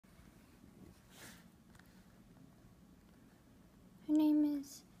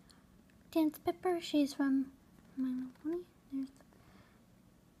Dance Pepper. She's from My Little Pony. There's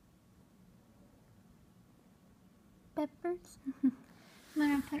Peppers. I'm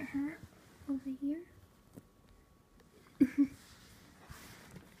gonna put her over here.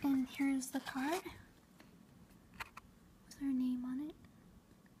 And here's the card with her name on it.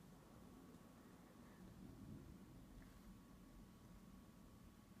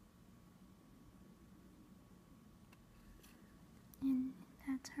 And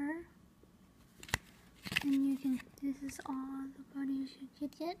that's her. And you can, this is all the ponies you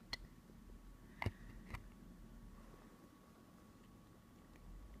could get.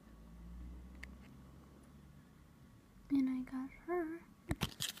 And I got her.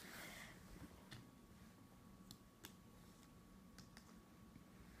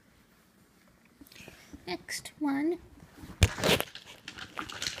 Next one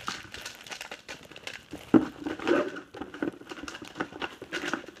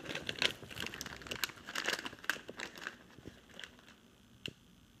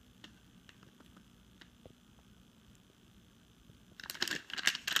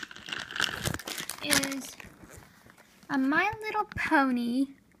is a My Little Pony,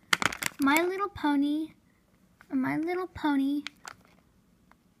 My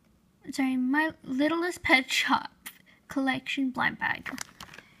Littlest Pet Shop collection blind bag.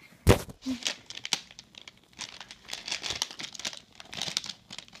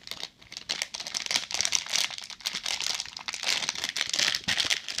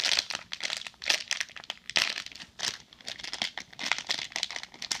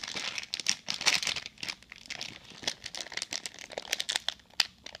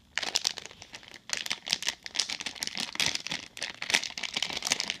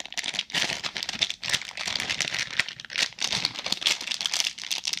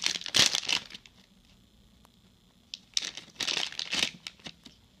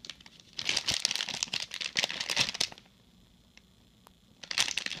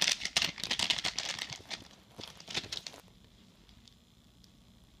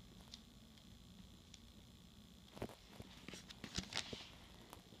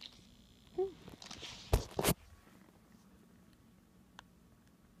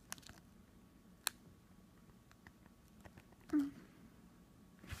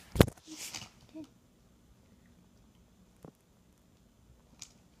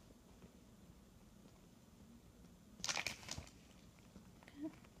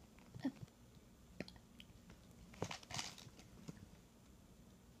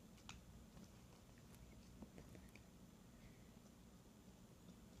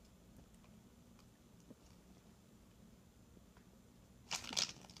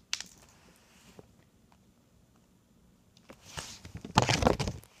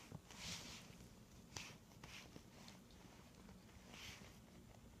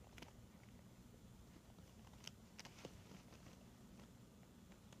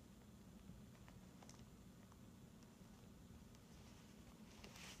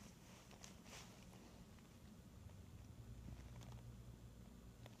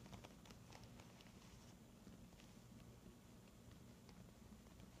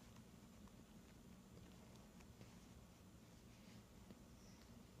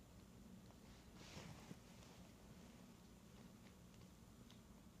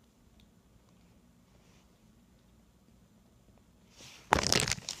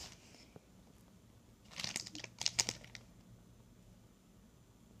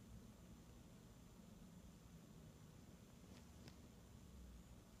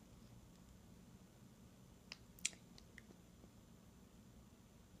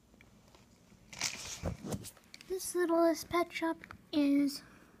 This Littlest Pet Shop is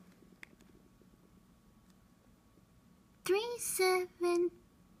 3716.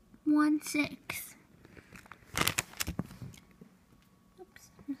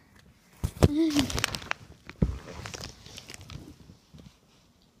 Oops.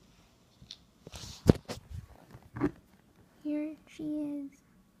 Here she is.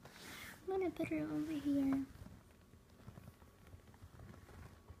 I'm gonna put her over here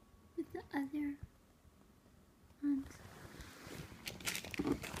with the other ones.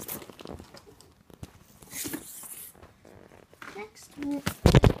 Next one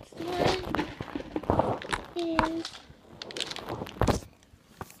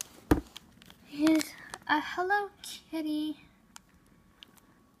is a Hello Kitty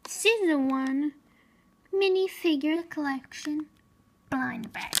Season 1 minifigure collection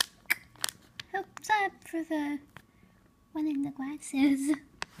blind bag. Hooks up for the one in the glasses.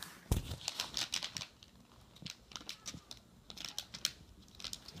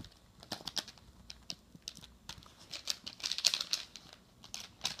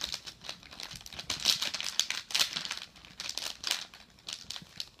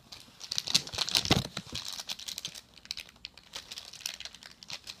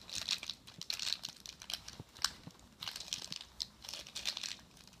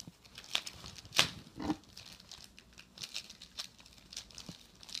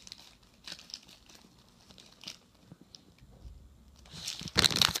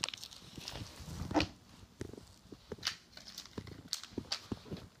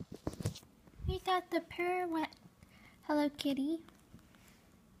 got the pirouette Hello Kitty.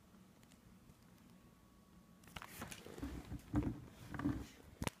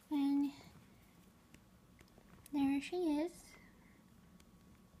 And there she is.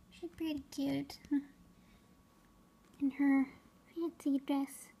 She's pretty cute. In her fancy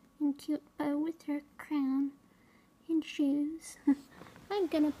dress and cute bow with her crown and shoes. I'm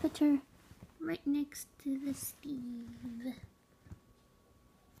gonna put her right next to the Steve.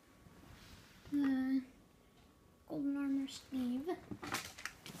 Golden Armor Steve.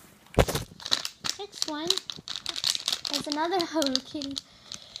 Next one is another Hello Kitty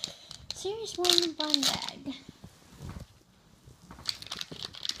Series 1 blind bag.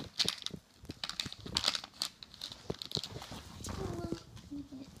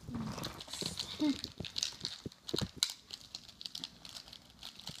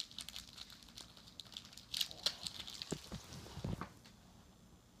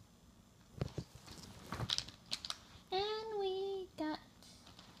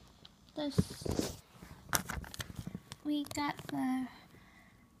 We got the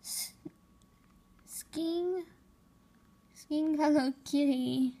skiing Hello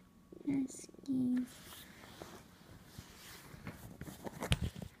Kitty. Skiing.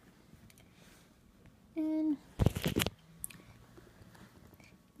 And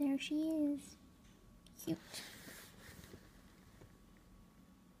there she is. Cute.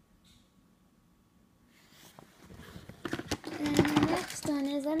 And the next one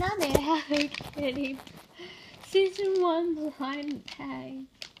is another Hello Kitty Season 1 blind tag.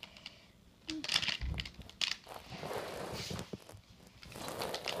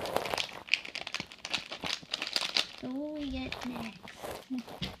 So what will we get next?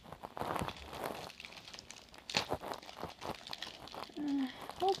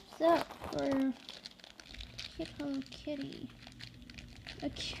 Hopes up for cute Hello Kitty. A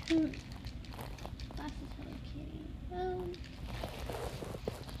cute glasses Hello Kitty.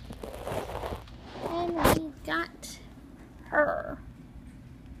 And we got her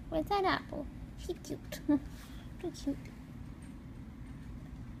with that apple. She's cute. Too cute.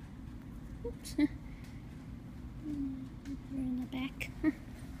 Oops. Put her in the back.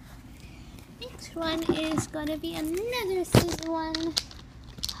 Next one is gonna be another Season 1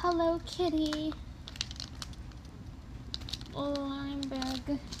 Hello Kitty blind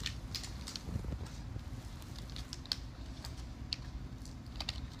bag.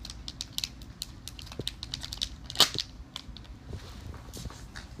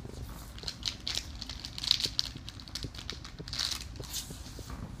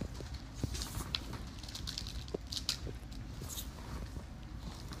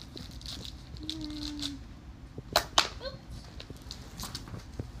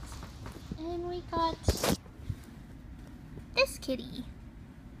 And we got this kitty.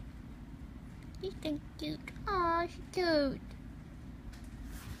 She's so cute. Aw, she's cute.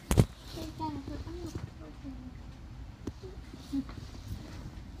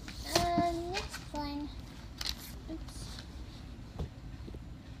 Next one. Oops.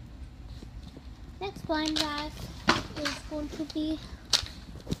 Next blind bag is going to be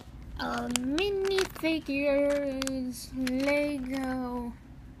minifigures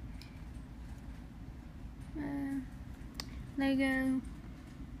Lego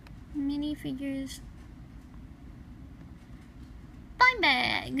minifigures blind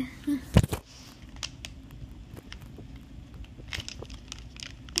bag.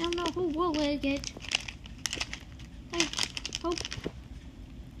 I don't know who will get. I hope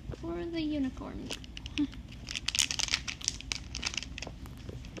for the unicorn.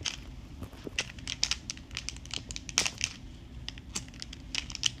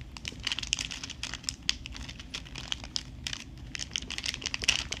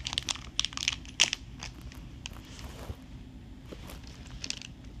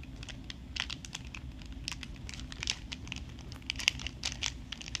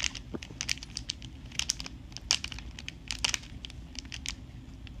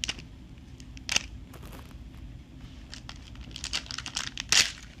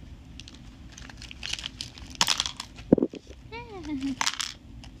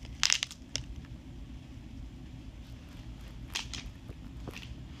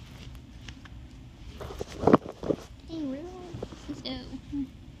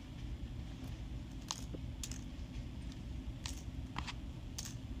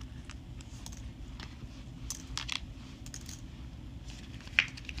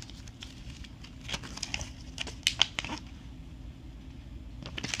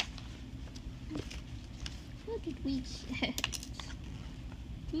 What did we get?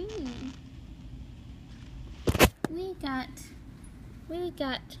 We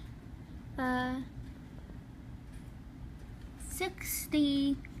got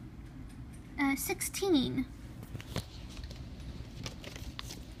 16.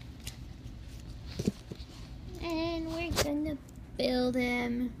 And we're gonna build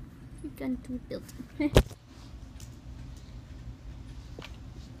him. We're going to build him.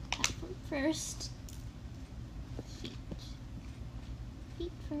 First. Feet.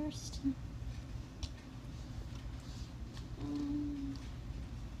 Feet first.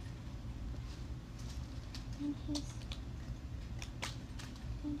 And his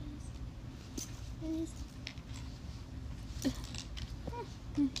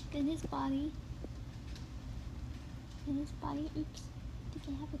and his body. And his body. Oops. I think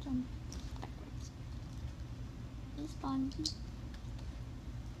I have it on backwards. His body.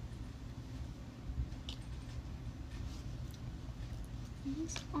 And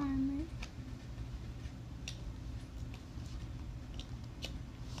his armor.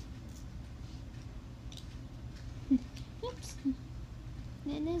 Oops.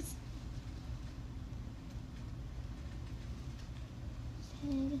 Then his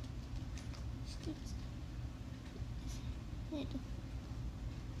head.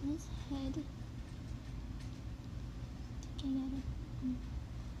 His head. I got it.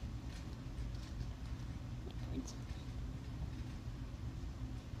 Backwards.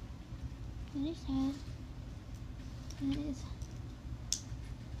 And his head. And his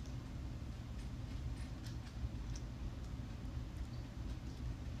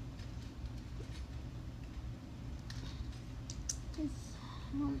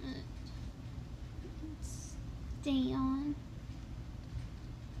helmet. Stay on.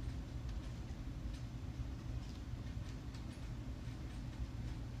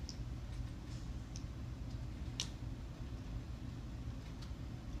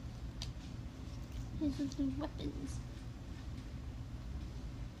 These are the weapons.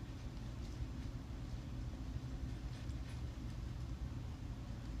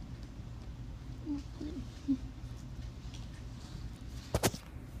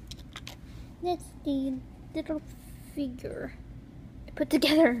 That's the little figure I put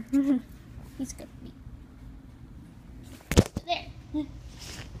together. He's gonna be there.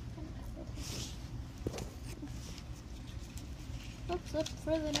 Let's look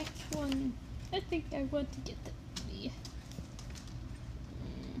for the next one. I think I want to get the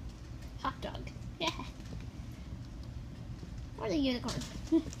hot dog. Yeah. Or the unicorn.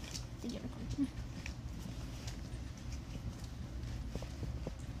 The unicorn.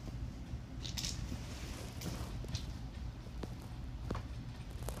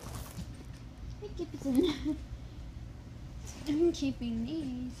 I'm keeping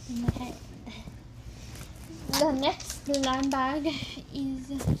these in my head. The next blind bag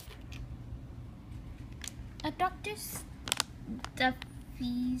is a Dr.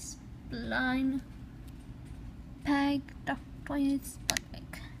 Stuffy's blind bag. Doctor's blind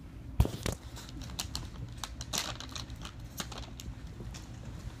bag.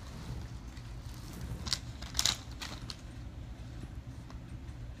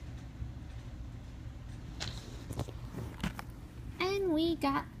 And we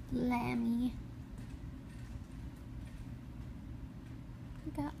got Lammy.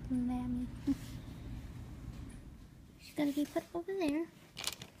 We got Lammy. She's gonna be put over there.